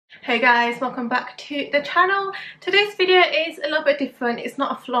Hey guys, welcome back to the channel. Today's video is a little bit different. It's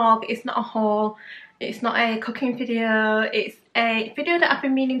not a vlog, it's not a haul, it's not a cooking video, it's a video that I've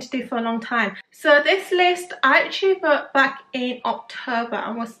been meaning to do for a long time. So this list I actually wrote back in October. I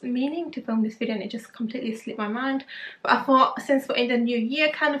was meaning to film this video and it just completely slipped my mind, but I thought since we're in the new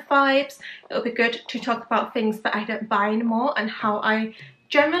year kind of vibes, it'll be good to talk about things that I don't buy anymore and how I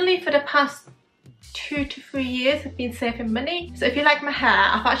generally for the past 2 to 3 years have been saving money. So if you like my hair,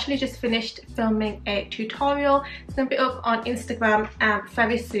 I've actually just finished filming a tutorial. It's going to be up on Instagram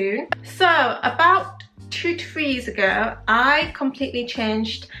very soon. So about 2 to 3 years ago, I completely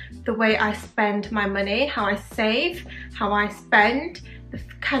changed the way I spend my money, how I save, how I spend, the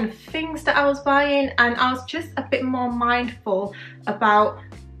kind of things that I was buying, and I was just a bit more mindful about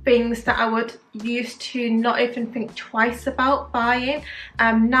things that I would used to not even think twice about buying.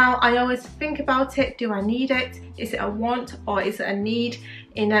 Now I always think about it. Do I need it? Is it a want or is it a need?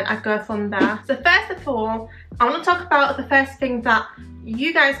 And then I go from there. So first of all, I want to talk about the first thing that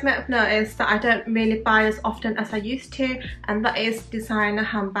you guys might have noticed that I don't really buy as often as I used to, and that is designer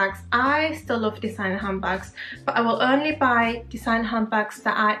handbags. I still love designer handbags, but I will only buy designer handbags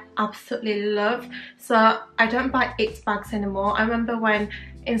that I absolutely love. So I don't buy it bags anymore. I remember when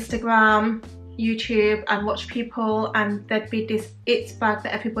Instagram, YouTube, I'd watch people and there'd be this it bag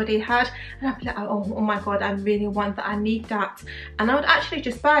that everybody had and I'd be like, oh my god, I really want that, I need that, and I would actually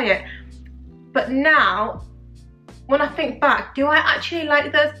just buy it. But now when I think back, do I actually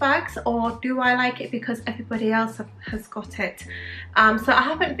like those bags or do I like it because everybody else has got it? So I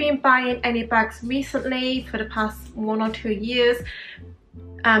haven't been buying any bags recently for the past 1 or 2 years.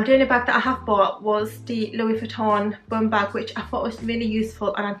 The only bag that I have bought was the Louis Vuitton bum bag, which I thought was really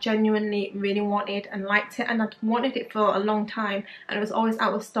useful and I genuinely really wanted and liked it, and I'd wanted it for a long time and it was always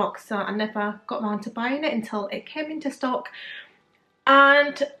out of stock, so I never got around to buying it until it came into stock.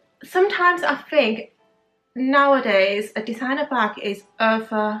 And sometimes I think nowadays a designer bag is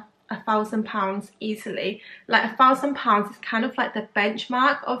over £1,000 easily. Like £1,000 is kind of like the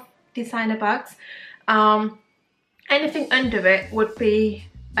benchmark of designer bags. Anything under it would be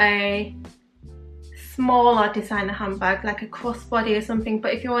a smaller designer handbag, like a crossbody or something.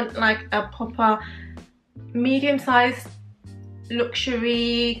 But if you want like a proper medium-sized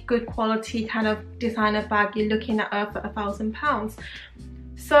luxury, good quality kind of designer bag, you're looking at over £1,000.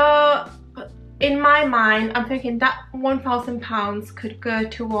 So in my mind, I'm thinking that £1,000 could go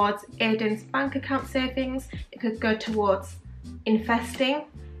towards Aiden's bank account savings, it could go towards investing,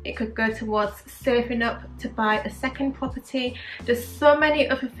 it could go towards saving up to buy a second property. There's so many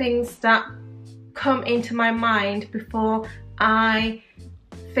other things that come into my mind before I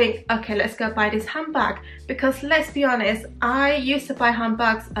think, okay, let's go buy this handbag. Because let's be honest, I used to buy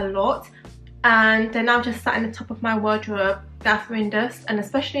handbags a lot and they're now just sat in the top of my wardrobe gathering dust, and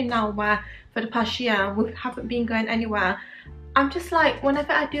especially now where for the past year we haven't been going anywhere, I'm just like,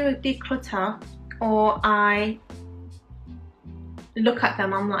 whenever I do a declutter or I look at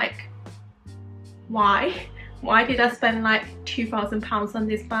them, I'm like, why did I spend like £2,000 on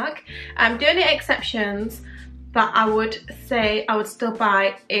this bag? The only exceptions that I would say I would still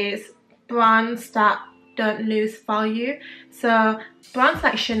buy is brands that don't lose value. So brands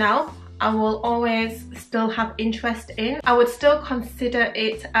like Chanel, I will always still have interest in. I would still consider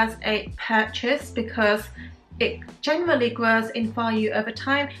it as a purchase because it generally grows in value over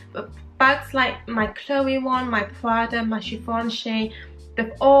time. But bags like my Chloe one, my Prada, my Givenchy,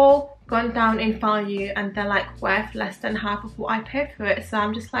 they've all gone down in value and they're like worth less than half of what I paid for it. So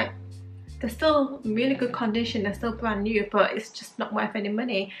I'm just like, they're still really good condition, they're still brand new, but it's just not worth any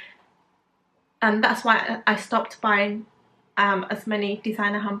money. And that's why I stopped buying as many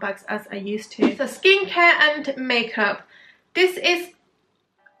designer handbags as I used to. So skincare and makeup. This is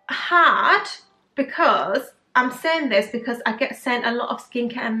hard because I'm saying this because I get sent a lot of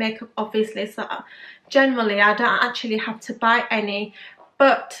skincare and makeup obviously, so generally I don't actually have to buy any,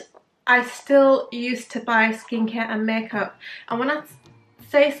 but I still used to buy skincare and makeup. And when I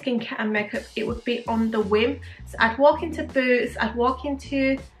say skincare and makeup, it would be on the whim. So I'd walk into Boots, I'd walk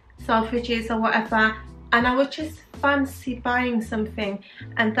into Selfridges or whatever, and I would just fancy buying something,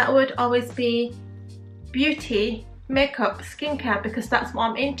 and that would always be beauty, makeup, skincare, because that's what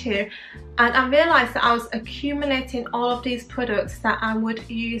I'm into. And I realised that I was accumulating all of these products that I would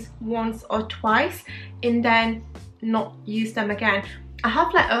use once or twice and then not use them again. I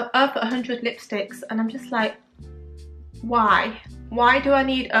have like over 100 lipsticks and I'm just like, why do I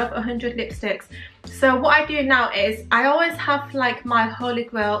need over 100 lipsticks? So what I do now is I always have like my holy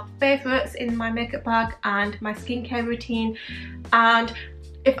grail favourites in my makeup bag and my skincare routine, and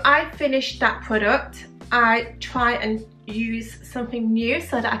if I finish that product I try and use something new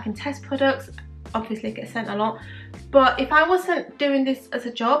so that I can test products. Obviously I get sent a lot, but if I wasn't doing this as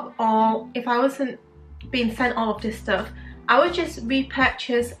a job, or if I wasn't being sent all of this stuff, I would just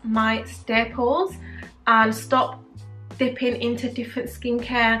repurchase my staples and stop dipping into different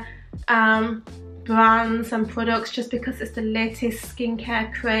skincare brands and products just because it's the latest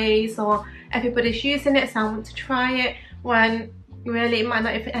skincare craze or everybody's using it, so I want to try it, when really it might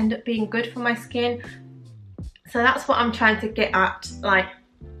not even end up being good for my skin. So that's what I'm trying to get at. Like,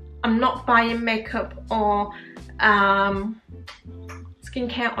 I'm not buying makeup or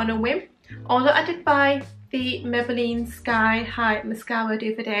skincare on a whim. Although I did buy the Maybelline Sky High mascara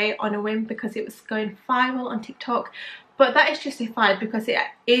the other day on a whim because it was going viral on TikTok. But that is justified because it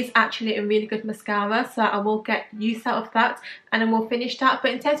is actually a really good mascara, so I will get use out of that and I will finish that.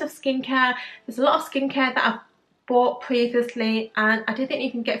 But in terms of skincare, there's a lot of skincare that I've bought previously and I didn't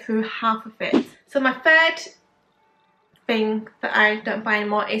even get through half of it. So my third thing that I don't buy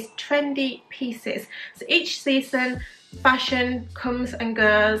anymore is trendy pieces. So each season fashion comes and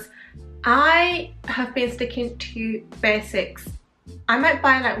goes. I have been sticking to basics. I might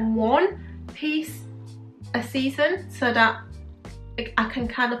buy like one piece a season so that I can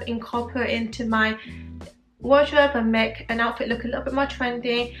kind of incorporate into my wardrobe and make an outfit look a little bit more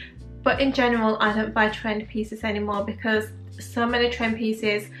trendy. But in general, I don't buy trend pieces anymore because so many trend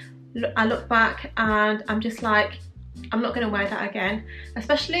pieces, I look back and I'm just like, I'm not going to wear that again.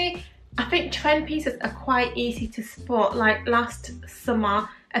 Especially, I think trend pieces are quite easy to spot. Like last summer,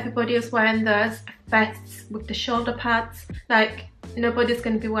 everybody was wearing those vests with the shoulder pads. Like, nobody's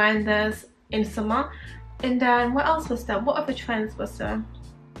going to be wearing those in summer. And then what else was there? What other trends was there?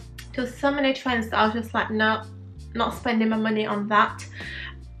 There was so many trends that I was just like, no, not spending my money on that.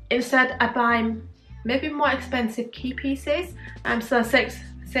 Instead, I buy maybe more expensive key pieces. So say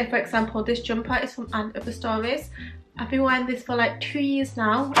for example, this jumper is from & Other Stories. I've been wearing this for like 2 years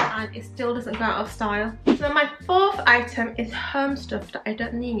now and it still doesn't go out of style. So my fourth item is home stuff that I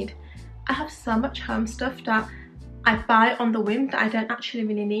don't need. I have so much home stuff that I buy on the whim that I don't actually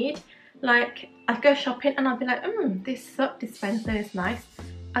really need. Like, I go shopping and I'll be like, this soap dispenser is nice.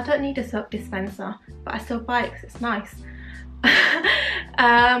 I don't need a soap dispenser, but I still buy it because it's nice.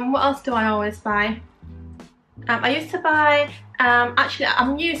 What else do I always buy? I used to buy, actually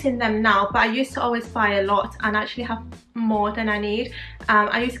I'm using them now, but I used to always buy a lot and actually have more than I need.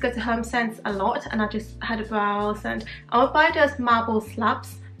 I used to go to Home Sense a lot and I just had a browse, and I would buy those marble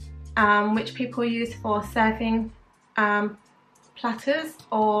slabs which people use for serving platters,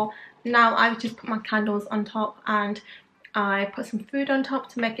 or now I just put my candles on top and I put some food on top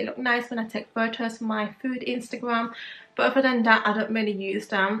to make it look nice when I take photos for my food Instagram. But other than that, I don't really use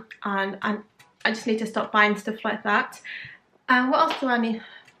them, and I just need to stop buying stuff like that. And what else do I need to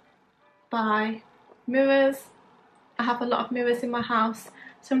buy? Mirrors. I have a lot of mirrors in my house.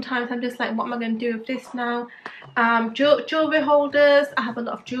 Sometimes I'm just like, what am I going to do with this now? Jewellery holders. I have a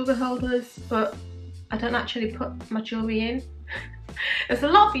lot of jewellery holders, but I don't actually put my jewellery in. There's a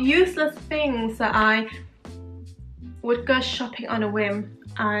lot of useless things that I would go shopping on a whim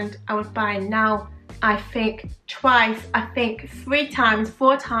and I would buy. Now I think twice, I think 3 times,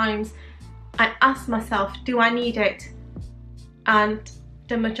 4 times, I ask myself, do I need it? And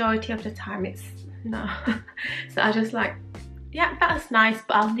the majority of the time it's no. So I just like, yeah, that's nice,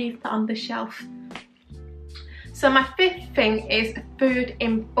 but I'll leave that on the shelf. So my fifth thing is food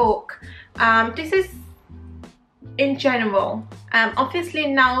in bulk. This is in general. Obviously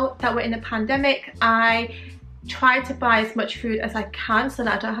now that we're in a pandemic, I try to buy as much food as I can so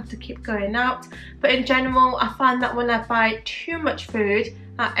that I don't have to keep going out. But in general, I find that when I buy too much food,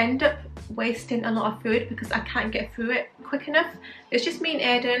 I end up wasting a lot of food because I can't get through it quick enough. It's just me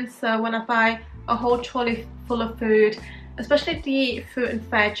and Aiden, so when I buy a whole trolley full of food, especially the fruit and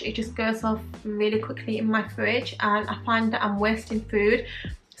veg, it just goes off really quickly in my fridge and I find that I'm wasting food.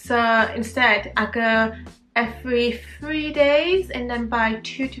 So instead I go every 3 days and then buy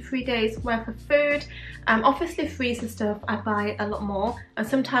 2 to 3 days worth of food. Obviously freezer stuff I buy a lot more, and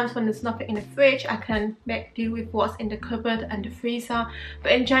sometimes when there's nothing in the fridge I can make do with what's in the cupboard and the freezer.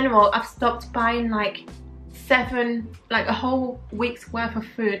 But in general, I've stopped buying like a whole week's worth of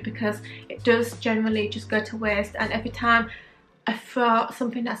food because it does generally just go to waste, and every time I throw out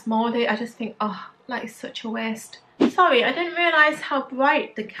something that's moldy I just think, oh, like, it's such a waste. Sorry, I didn't realise how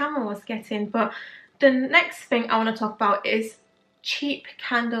bright the camera was getting, but the next thing I want to talk about is cheap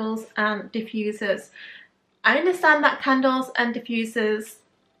candles and diffusers. I understand that candles and diffusers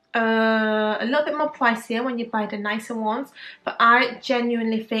a little bit more pricier when you buy the nicer ones, but I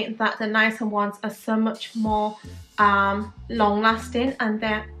genuinely think that the nicer ones are so much more long lasting, and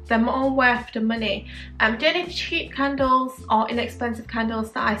they're more worth the money. The only cheap candles or inexpensive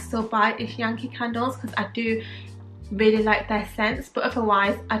candles that I still buy is Yankee candles, because I do really like their scents, but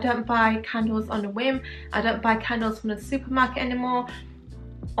otherwise I don't buy candles on a whim. I don't buy candles from the supermarket anymore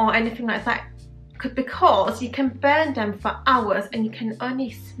or anything like that, because you can burn them for hours and you can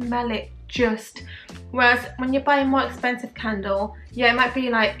only smell it just. Whereas when you buy a more expensive candle, yeah, it might be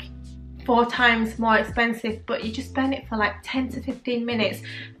like 4 times more expensive, but you just burn it for like 10 to 15 minutes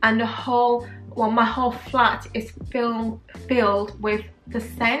and the whole, well, my whole flat is filled with the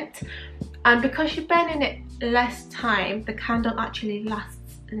scent. And because you're burning it less time, the candle actually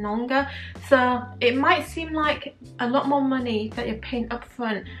lasts longer. So it might seem like a lot more money that you're paying up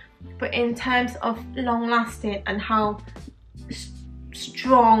front, but in terms of long lasting and how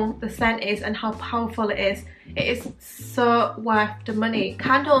strong the scent is and how powerful it is so worth the money.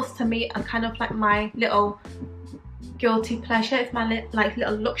 Candles to me are kind of like my little guilty pleasure. It's my like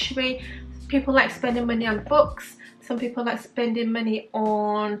little luxury. People like spending money on books, some people like spending money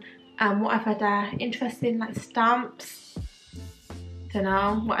on whatever they're interested in, like stamps, don't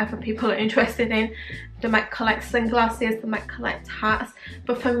know, whatever people are interested in. They might collect sunglasses, they might collect hats,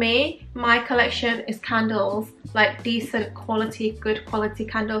 but for me, my collection is candles, like decent quality, good quality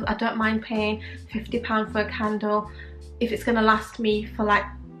candles. I don't mind paying £50 for a candle if it's gonna last me for like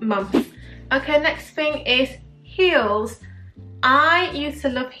months. Okay, next thing is heels. I used to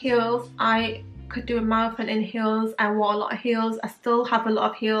love heels. I could do a marathon in heels. I wore a lot of heels. I still have a lot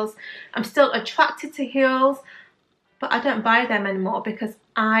of heels. I'm still attracted to heels, but I don't buy them anymore because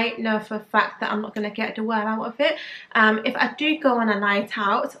I know for a fact that I'm not going to get the wear out of it. If I do go on a night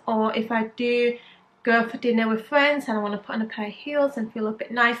out, or if I do go for dinner with friends and I want to put on a pair of heels and feel a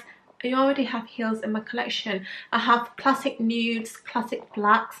bit nice, I already have heels in my collection. I have classic nudes, classic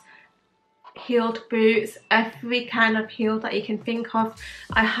blacks, heeled boots, every kind of heel that you can think of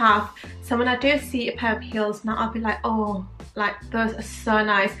I have. So when I do see a pair of heels now, I'll be like, oh, like those are so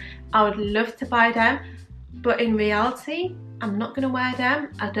nice, I would love to buy them, but in reality I'm not gonna wear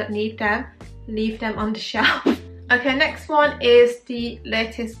them. I don't need them. Leave them on the shelf. Okay, next one is the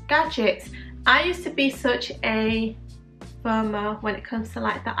latest gadgets. I used to be such a FOMO when it comes to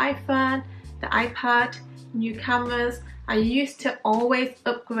like the iPhone, the iPad, new cameras. I used to always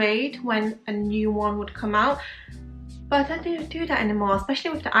upgrade when a new one would come out, but I don't do that anymore,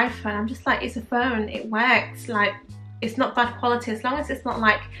 especially with the iPhone. I'm just like, it's a phone, it works, like it's not bad quality. As long as it's not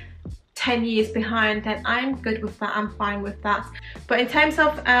like 10 years behind, then I'm good with that, I'm fine with that. But in terms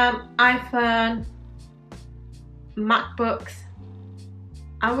of iPhone, MacBooks,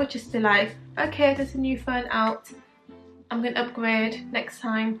 I would just be like, okay, there's a new phone out, I'm gonna upgrade next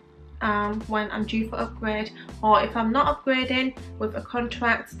time when I'm due for upgrade. Or if I'm not upgrading with a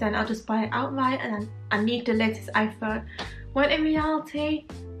contract, then I'll just buy it outright and I need the latest iPhone. When in reality,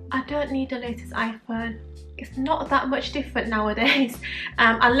 I don't need the latest iPhone. It's not that much different nowadays.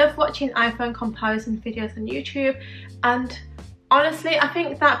 I love watching iPhone comparison videos on YouTube, and honestly I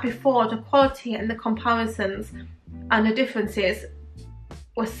think that before, the quality and the comparisons and the differences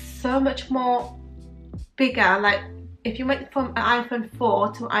was so much more bigger. Like if you went from an iPhone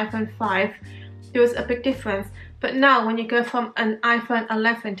 4 to an iPhone 5, there was a big difference. But now when you go from an iPhone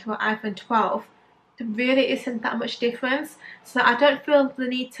 11 to an iPhone 12, there really isn't that much difference. So I don't feel the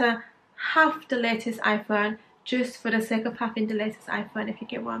need to have the latest iPhone just for the sake of having the latest iPhone, if you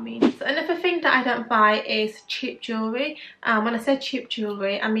get what I mean. So another thing that I don't buy is cheap jewellery. When I say cheap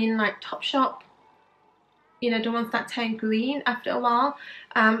jewellery, I mean like Topshop, you know, the ones that turn green after a while.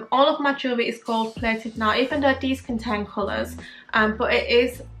 All of my jewellery is gold plated now, even though these contain colours, but it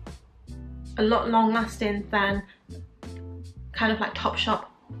is a lot long lasting than kind of like Topshop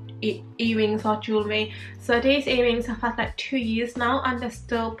earrings or jewellery. So these earrings have had like 2 years now and they're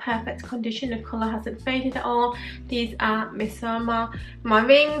still perfect condition. The colour hasn't faded at all. These are Misoma. My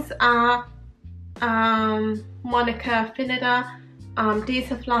rings are Monica Finida. These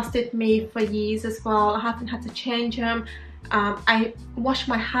have lasted me for years as well. I haven't had to change them. I wash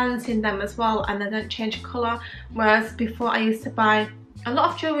my hands in them as well and I don't change colour, whereas before I used to buy a lot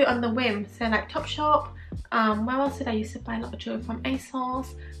of jewellery on the whim, say like Topshop. Where else did I used to buy a lot of jewellery from? ASOS,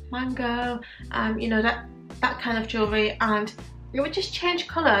 Mango, you know, that kind of jewellery, and it would just change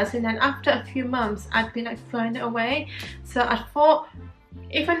colours, and then after a few months I'd be like throwing it away. So I thought,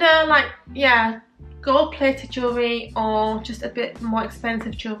 even though like, yeah, gold plated jewellery or just a bit more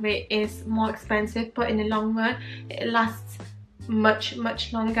expensive jewellery is more expensive, but in the long run it lasts much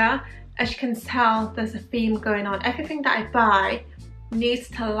longer. As you can tell, there's a theme going on. Everything that I buy needs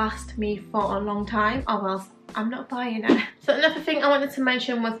to last me for a long time, or else I'm not buying it. So another thing I wanted to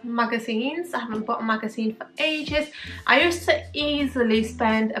mention was magazines. I haven't bought a magazine for ages. I used to easily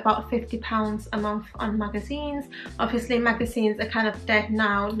spend about £50 a month on magazines. Obviously magazines are kind of dead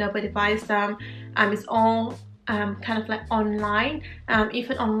now, nobody buys them. It's all kind of like online.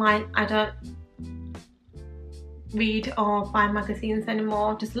 Even online I don't read or buy magazines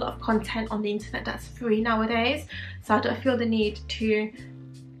anymore. There's a lot of content on the internet that's free nowadays, so I don't feel the need to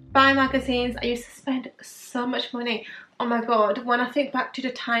buy magazines. I used to spend so much money. Oh my god, when I think back to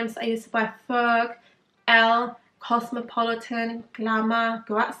the times I used to buy Vogue, Elle, Cosmopolitan, Glamour,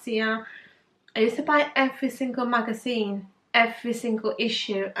 Grazia, I used to buy every single magazine, every single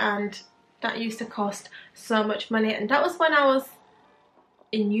issue, and that used to cost so much money. And that was when I was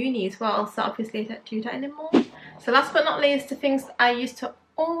in uni as well, so obviously I don't do that anymore. So last but not least, the things I used to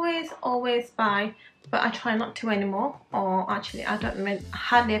always buy, but I try not to anymore, or actually I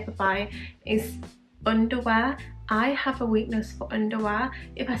hardly ever buy, is underwear. I have a weakness for underwear.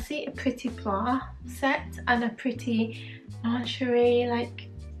 If I see a pretty bra set and a pretty lingerie like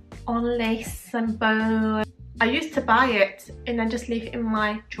on lace and bow, I used to buy it and then just leave it in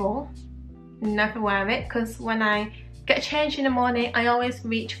my drawer, never wear it, because when I get changed in the morning I always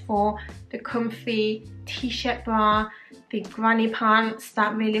reach for the comfy t-shirt bra, the granny pants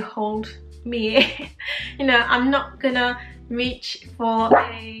that really hold me. You know, I'm not gonna reach for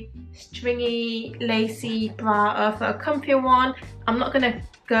a stringy lacy bra over a comfy one. I'm not gonna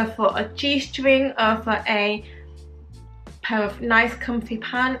go for a g-string over a pair of nice comfy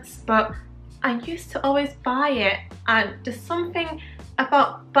pants, but I used to always buy it, and there's something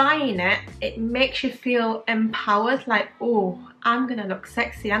about buying it, it makes you feel empowered, like, oh, I'm gonna look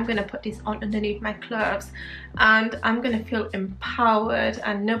sexy, I'm gonna put this on underneath my clothes and I'm gonna feel empowered,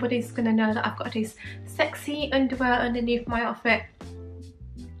 and nobody's gonna know that I've got this sexy underwear underneath my outfit.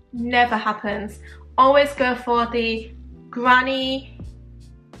 Never happens. Always go for the granny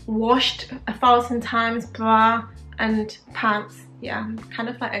washed 1,000 times bra and pants. Yeah, I'm kind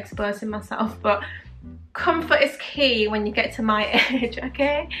of like exposing myself, but comfort is key when you get to my age,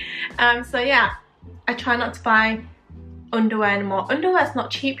 okay? So yeah, I try not to buy underwear anymore. Underwear is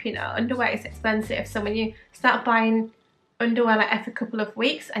not cheap, you know. Underwear is expensive, so when you start buying underwear like every couple of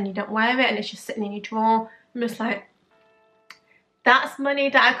weeks and you don't wear it and it's just sitting in your drawer, I'm just like, that's money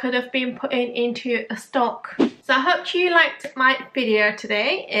that I could have been putting into a stock. So I hope you liked my video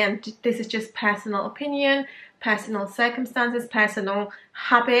today, and this is just personal opinion, personal circumstances, personal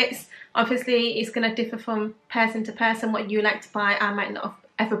habits. Obviously it's going to differ from person to person. What you like to buy I might not have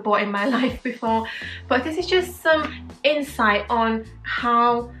ever bought in my life before, but this is just some insight on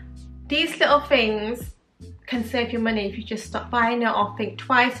how these little things can save you money if you just stop buying it, or think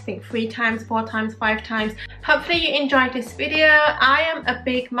twice, think 3 times, 4 times, 5 times. Hopefully you enjoyed this video. I am a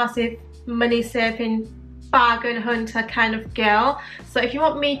big massive money saving bargain hunter kind of girl, so if you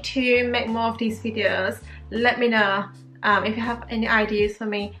want me to make more of these videos, let me know. If you have any ideas for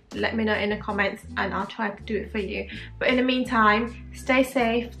me, let me know in the comments and I'll try to do it for you. But in the meantime, stay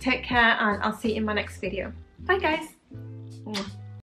safe, take care, and I'll see you in my next video. Bye guys.